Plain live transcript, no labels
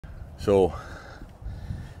So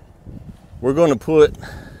we're going to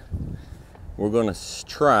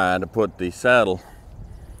try to put the saddle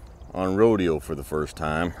on Rodeo for the first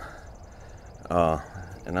time.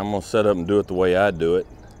 And I'm going to set up and do it the way I do it.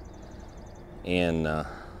 And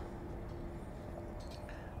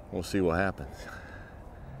we'll see what happens.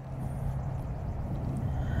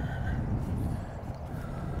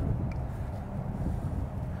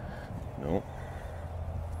 Nope.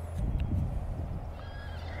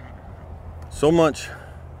 So much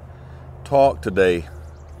talk today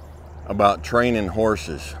about training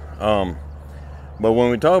horses. But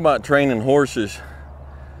when we talk about training horses,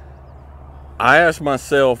 I ask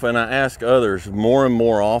myself and I ask others more and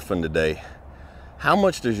more often today, how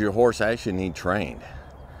much does your horse actually need trained?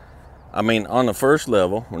 I mean, on the first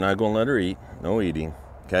level, we're not going to let her eat, no eating,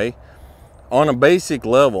 okay? On a basic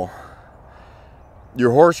level,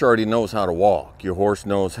 your horse already knows how to walk. Your horse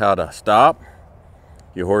knows how to stop.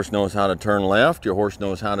 Your horse knows how to turn left. Your horse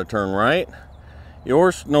knows how to turn right. Your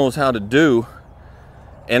horse knows how to do.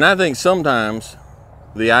 And I think sometimes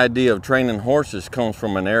the idea of training horses comes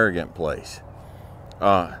from an arrogant place.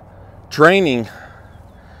 Training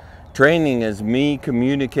is me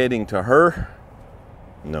communicating to her,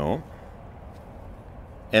 no,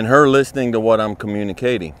 and her listening to what I'm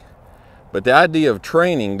communicating. But the idea of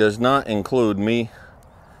training does not include me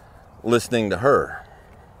listening to her.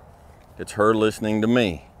 It's her listening to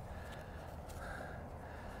me.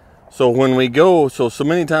 So when we go, so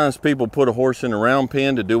many times people put a horse in a round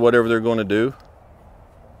pen to do whatever they're going to do.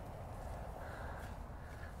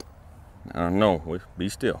 No, be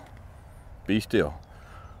still. Be still.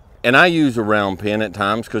 And I use a round pen at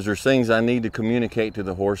times because there's things I need to communicate to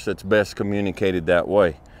the horse that's best communicated that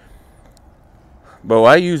way. But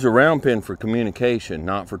I use a round pen for communication,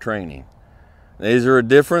 not for training. Is there a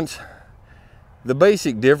difference? The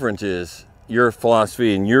basic difference is your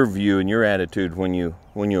philosophy and your view and your attitude when you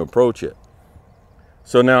approach it.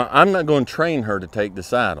 So now I'm not going to train her to take the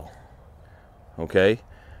saddle. Okay?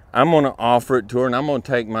 I'm going to offer it to her and I'm going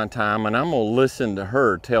to take my time and I'm going to listen to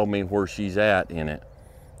her tell me where she's at in it.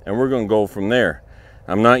 And we're going to go from there.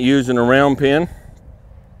 I'm not using a round pen.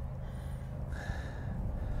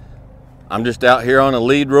 I'm just out here on a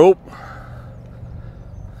lead rope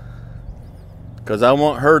because I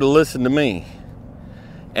want her to listen to me.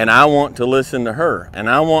 And I want to listen to her. And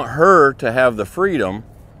I want her to have the freedom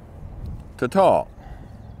to talk.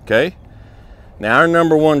 Okay? Now our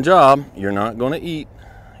number one job, you're not going to eat.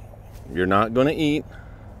 You're not going to eat.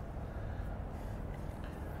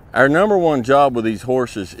 Our number one job with these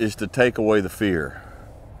horses is to take away the fear.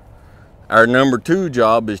 Our number two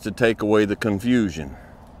job is to take away the confusion.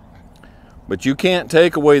 But you can't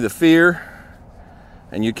take away the fear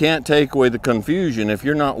and you can't take away the confusion if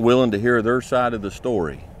you're not willing to hear their side of the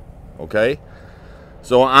story. Okay?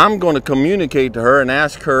 So I'm going to communicate to her and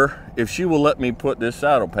ask her if she will let me put this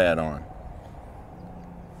saddle pad on.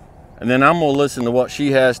 And then I'm going to listen to what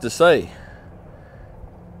she has to say.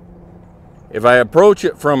 If I approach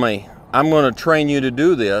it from I'm going to train you to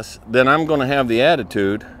do this, then I'm going to have the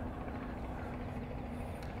attitude,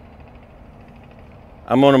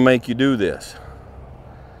 I'm going to make you do this.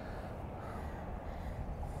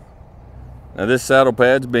 Now this saddle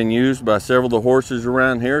pad's been used by several of the horses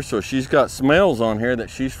around here, so she's got smells on here that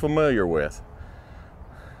she's familiar with.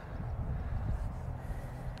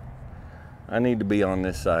 I need to be on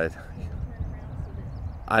this side.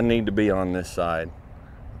 I need to be on this side.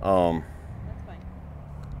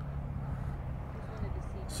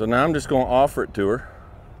 So now I'm just going to offer it to her.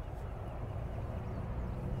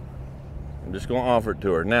 I'm just going to offer it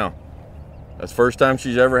to her. Now, that's the first time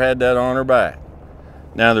she's ever had that on her back.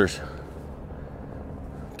 Now there's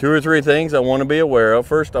 2 or 3 things I want to be aware of.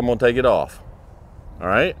 First, I'm going to take it off. All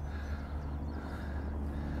right?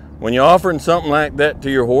 When you're offering something like that to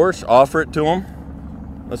your horse, offer it to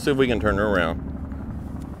them. Let's see if we can turn her around.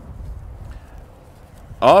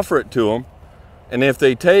 Offer it to them, and if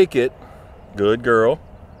they take it, good girl,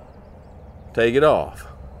 take it off.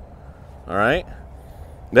 All right?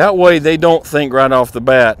 That way they don't think right off the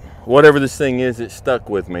bat, whatever this thing is, it's stuck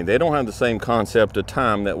with me. They don't have the same concept of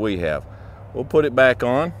time that we have. We'll put it back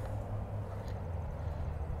on,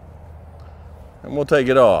 and we'll take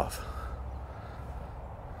it off.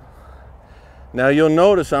 Now you'll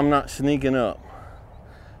notice I'm not sneaking up.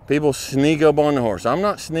 People sneak up on the horse. I'm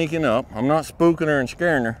not sneaking up. I'm not spooking her and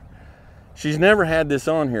scaring her. She's never had this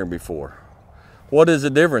on here before. What is the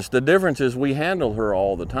difference? The difference is we handle her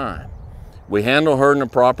all the time. We handle her in a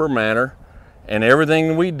proper manner, and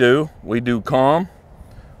everything we do calm.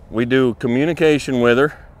 We do communication with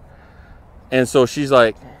her. And so she's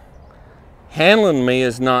like, handling me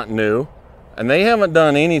is not new. And they haven't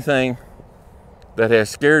done anything that has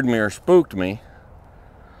scared me or spooked me.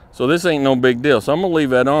 So this ain't no big deal. So I'm gonna leave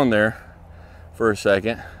that on there for a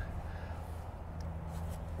second.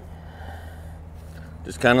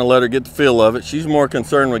 Just kind of let her get the feel of it. She's more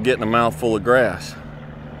concerned with getting a mouthful of grass.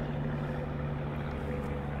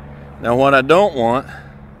 Now what I don't want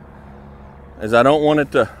is I don't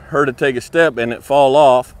want her to take a step and it fall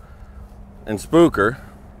off and spook her.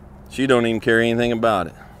 She don't even care anything about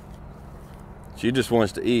it. She just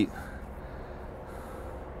wants to eat.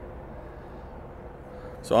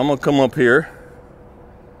 So I'm gonna come up here.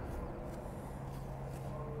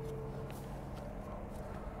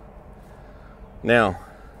 Now,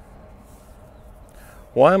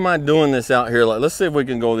 why am I doing this out here? Like, let's see if we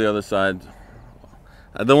can go the other side.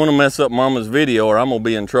 I don't want to mess up Mama's video or I'm gonna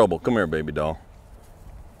be in trouble. Come here, baby doll.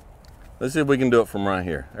 Let's see if we can do it from right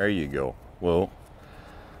here. There you go. Whoa,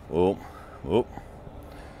 whoa, whoa.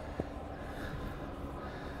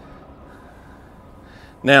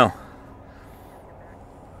 Now,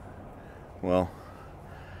 well,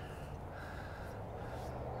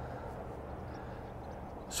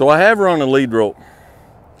 so I have her on the lead rope.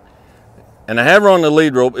 And I have her on the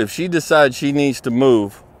lead rope. If she decides she needs to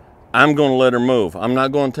move, I'm going to let her move. I'm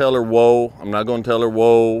not going to tell her, whoa. I'm not going to tell her,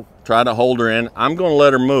 whoa. Try to hold her in. I'm going to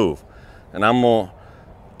let her move. And I'm going to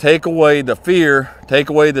take away the fear, take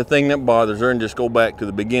away the thing that bothers her, and just go back to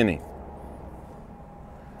the beginning.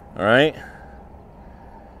 All right?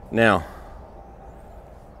 Now,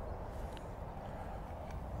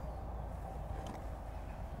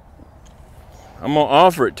 I'm going to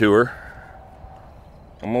offer it to her.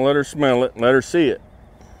 I'm going to let her smell it, let her see it.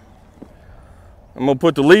 I'm going to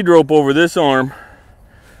put the lead rope over this arm,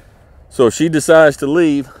 so if she decides to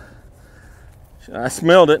leave, I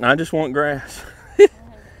smelled it and I just want grass.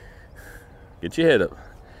 Get your head up.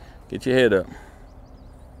 Get your head up.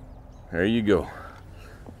 There you go.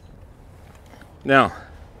 Now,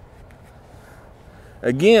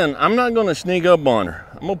 again, I'm not going to sneak up on her.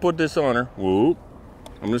 I'm going to put this on her. Whoop.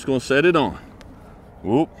 I'm just going to set it on.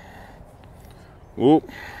 Whoop. Whoop.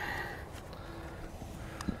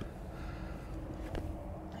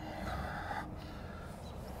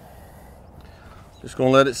 Just gonna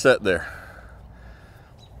let it sit there.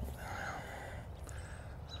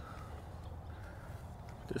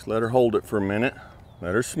 Just let her hold it for a minute.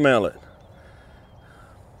 Let her smell it.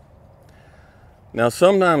 Now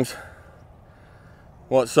sometimes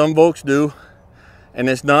what some folks do, and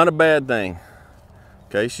it's not a bad thing,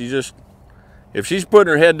 okay, if she's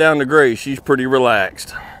putting her head down to graze, she's pretty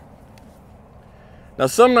relaxed. Now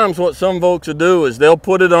sometimes what some folks will do is they'll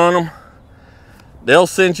put it on them, they'll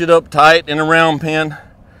cinch it up tight in a round pen,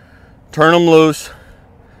 turn them loose,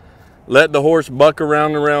 let the horse buck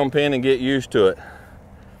around the round pen and get used to it.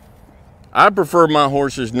 I prefer my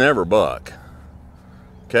horses never buck,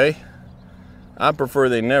 okay? I prefer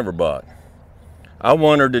they never buck. I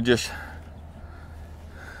want her to just,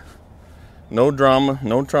 no drama,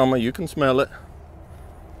 no trauma, you can smell it.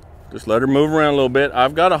 Just let her move around a little bit.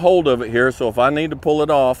 I've got a hold of it here, so if I need to pull it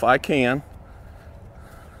off, I can.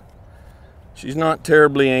 She's not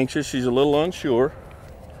terribly anxious, she's a little unsure.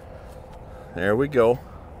 There we go.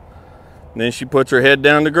 And then she puts her head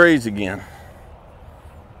down to graze again.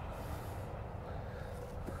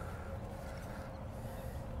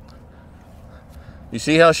 You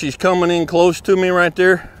see how she's coming in close to me right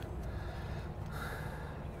there?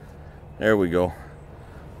 There we go.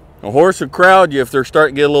 A horse will crowd you if they're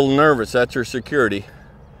starting to get a little nervous. That's her security.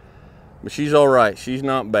 But she's all right. She's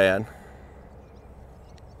not bad.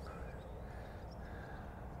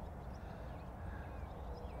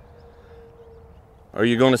 Are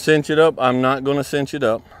you going to cinch it up? I'm not going to cinch it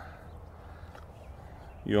up.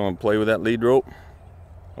 You want to play with that lead rope?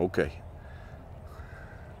 Okay.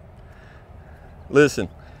 Listen,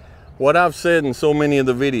 what I've said in so many of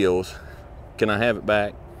the videos, can I have it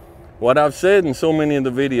back? What I've said in so many of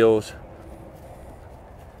the videos,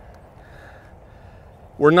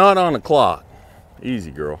 we're not on a clock.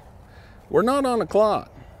 Easy, girl. We're not on a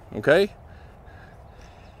clock, okay?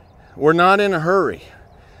 We're not in a hurry.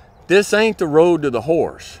 This ain't the road to the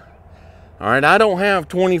horse. All right, I don't have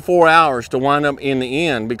 24 hours to wind up in the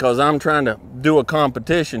end because I'm trying to do a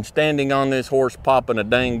competition standing on this horse popping a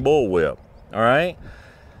dang bullwhip. All right?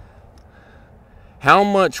 How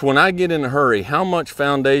much, when I get in a hurry, how much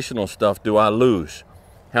foundational stuff do I lose?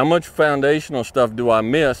 How much foundational stuff do I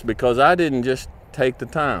miss because I didn't just take the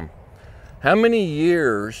time? How many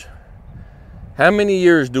years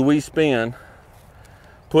do we spend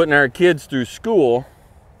putting our kids through school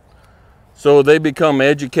so they become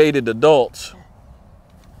educated adults?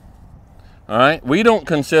 All right, we don't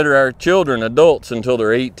consider our children adults until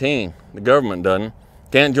they're 18. The government doesn't.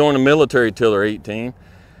 Can't join the military till they're 18.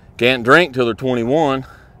 Can't drink till they're 21.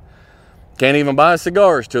 Can't even buy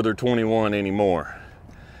cigars till they're 21 anymore.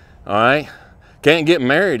 All right, can't get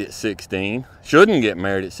married at 16. Shouldn't get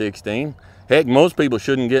married at 16. Heck, most people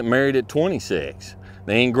shouldn't get married at 26.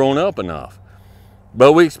 They ain't grown up enough.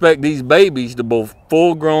 But we expect these babies to be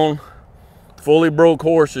full-grown, fully broke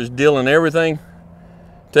horses, dealing everything,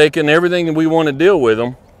 taking everything that we want to deal with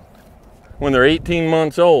them when they're 18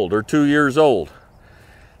 months old or 2 years old.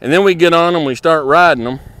 And then we get on them, we start riding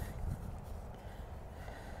them.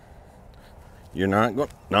 You're not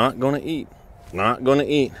going to eat. Not going to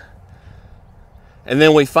eat. And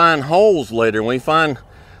then we find holes later, and we find,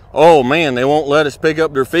 oh man, they won't let us pick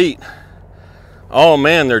up their feet. Oh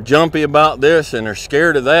man, they're jumpy about this and they're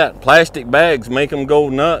scared of that. Plastic bags make them go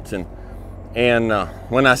nuts, and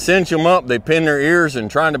when I cinch them up, they pin their ears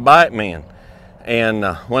and try to bite me. And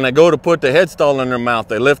when I go to put the headstall in their mouth,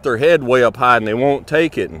 they lift their head way up high and they won't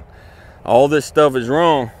take it. And all this stuff is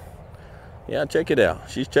wrong. Yeah, check it out.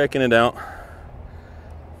 She's checking it out.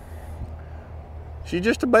 She's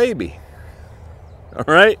just a baby. All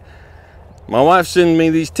right? My wife sends me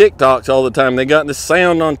these TikToks all the time. They got this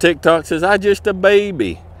sound on TikTok says, "I just a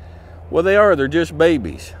baby." Well, they are. They're just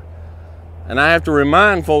babies. And I have to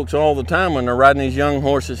remind folks all the time when they're riding these young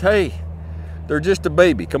horses, hey, they're just a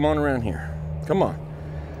baby. Come on around here. Come on.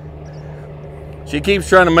 She keeps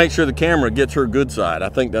trying to make sure the camera gets her good side. I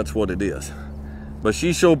think that's what it is. But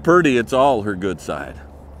she's so pretty, it's all her good side.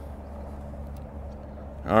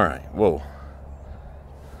 All right. Whoa.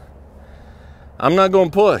 I'm not going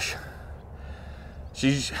to push.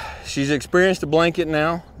 She's experienced a blanket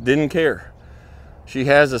now, didn't care. She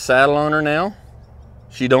has a saddle on her now,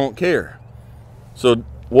 she don't care. So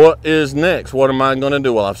what is next? What am I going to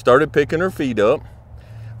do? Well, I've started picking her feet up.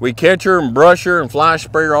 We catch her and brush her and fly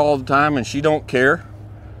spray her all the time, and she don't care.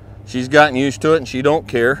 She's gotten used to it and she don't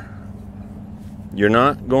care. You're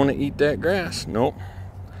not going to eat that grass. Nope.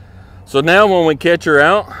 So now when we catch her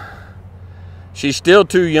out, she's still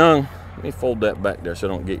too young. Let me fold that back there so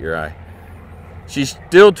I don't get your eye. She's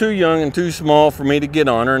still too young and too small for me to get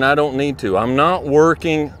on her, and I don't need to. I'm not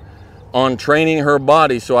working on training her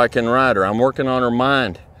body so I can ride her. I'm working on her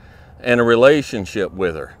mind and a relationship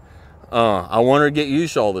with her. I want her to get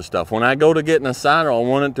used to all this stuff. When I go to get in a saddle, I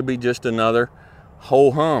want it to be just another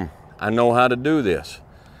ho-hum. I know how to do this.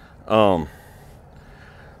 So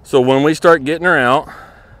when we start getting her out,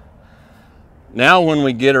 now when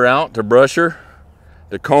we get her out to brush her,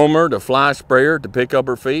 to comb her, to fly spray her, to pick up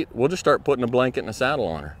her feet, we'll just start putting a blanket and a saddle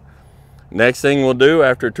on her. Next thing we'll do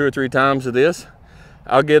after 2 or 3 times of this,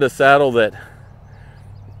 I'll get a saddle that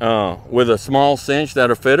with a small cinch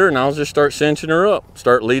that'll fit her, and I'll just start cinching her up,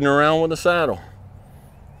 start leading her around with a saddle.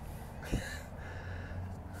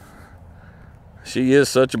 She is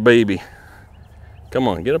such a baby. Come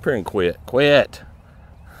on, get up here and quit. Quit.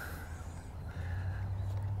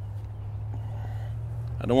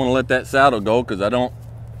 I don't want to let that saddle go because I don't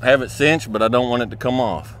have it cinched, but I don't want it to come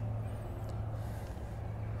off.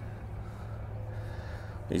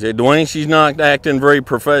 He said, "Dwayne, she's not acting very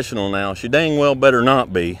professional now." She dang well better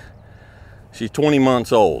not be. She's 20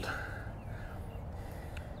 months old.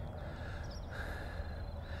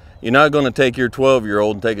 You're not going to take your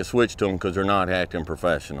 12-year-old and take a switch to them because they're not acting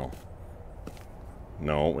professional.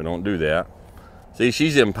 No, we don't do that. See,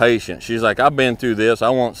 she's impatient. She's like, "I've been through this.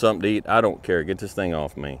 I want something to eat. I don't care. Get this thing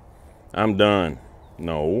off me. I'm done."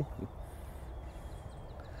 No.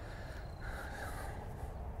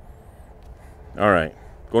 All right.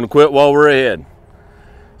 Going to quit while we're ahead.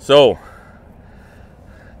 So,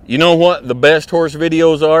 you know what the best horse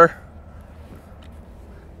videos are?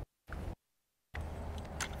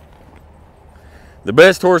 The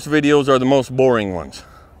best horse videos are the most boring ones.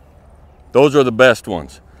 Those are the best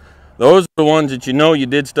ones. Those are the ones that you know you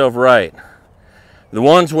did stuff right. The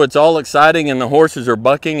ones where it's all exciting and the horses are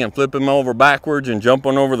bucking and flipping them over backwards and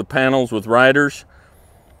jumping over the panels with riders,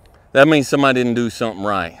 that means somebody didn't do something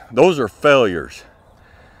right. Those are failures.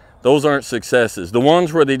 Those aren't successes. The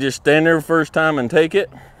ones where they just stand there the first time and take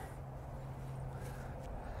it,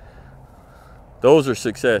 those are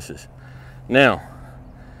successes. Now,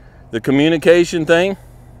 the communication thing,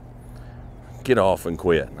 get off and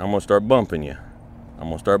quit. I'm going to start bumping you. I'm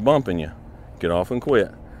going to start bumping you. Get off and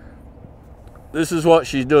quit. This is what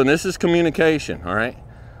she's doing. This is communication, all right?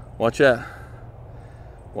 Watch that.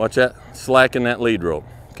 Watch that. Slacking that lead rope,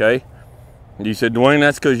 okay? You said, "Dwayne,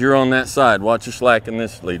 that's because you're on that side. Watch her slacking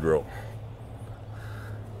this lead rope."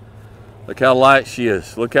 Look how light she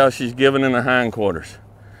is. Look how she's giving in the hindquarters.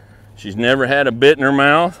 She's never had a bit in her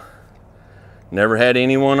mouth. Never had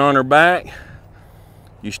anyone on her back.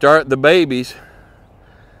 You start the babies.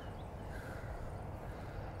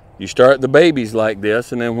 You start the babies like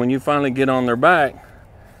this, and then when you finally get on their back,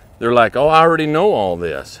 they're like, oh, I already know all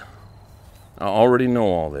this. I already know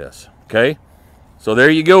all this, okay? So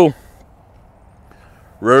there you go.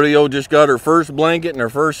 Rodeo just got her first blanket and her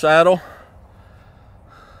first saddle.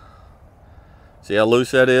 See how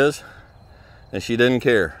loose that is? And she didn't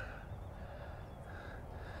care.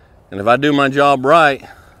 And if I do my job right,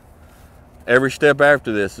 every step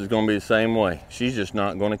after this is going to be the same way. She's just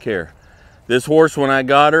not going to care. This horse, when I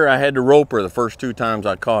got her, I had to rope her the first 2 times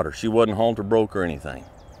I caught her. She wasn't halter broke or anything.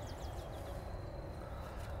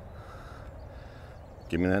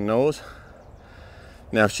 Give me that nose.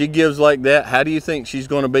 Now, if she gives like that, how do you think she's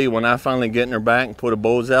going to be when I finally get in her back and put a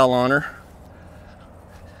bozal on her?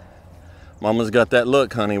 Mama's got that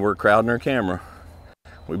look, honey. We're crowding her camera.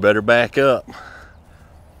 We better back up.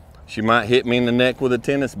 She might hit me in the neck with a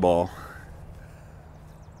tennis ball.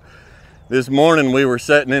 This morning we were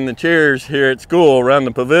sitting in the chairs here at school around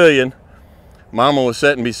the pavilion. Mama was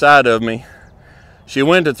sitting beside of me. She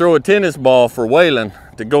went to throw a tennis ball for Waylon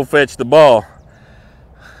to go fetch the ball.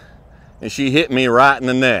 And she hit me right in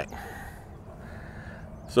the neck.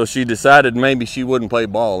 So she decided maybe she wouldn't play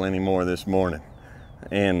ball anymore this morning.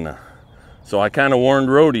 And so I kind of warned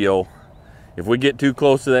Rodeo, if we get too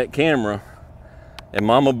close to that camera and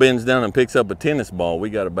Mama bends down and picks up a tennis ball, we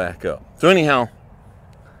got to back up. So anyhow,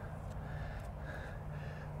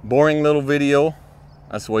 boring little video,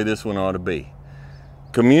 that's the way this one ought to be.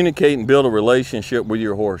 Communicate and build a relationship with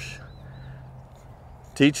your horse.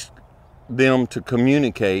 Teach them to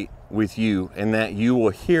communicate with you, and that you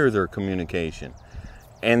will hear their communication,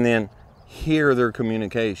 and then hear their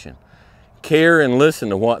communication. Care and listen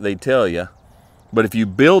to what they tell you, but if you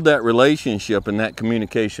build that relationship and that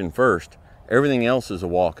communication first, everything else is a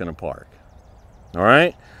walk in the park. All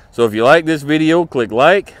right, so if you like this video, click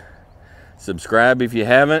like, subscribe if you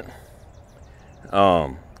haven't,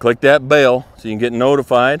 click that bell so you can get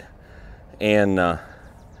notified, and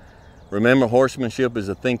remember, horsemanship is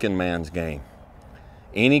a thinking man's game.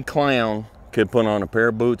 Any clown could put on a pair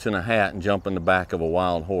of boots and a hat and jump in the back of a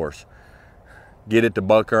wild horse, get it to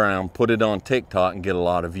buck around, put it on TikTok and get a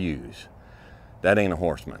lot of views. That ain't a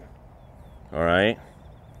horseman. All right?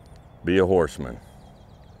 Be a horseman.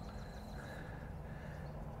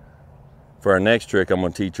 For our next trick, I'm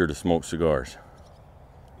going to teach her to smoke cigars.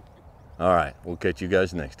 All right, we'll catch you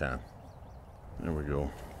guys next time. There we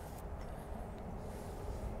go.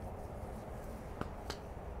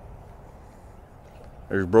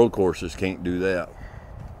 There's broke horses can't do that.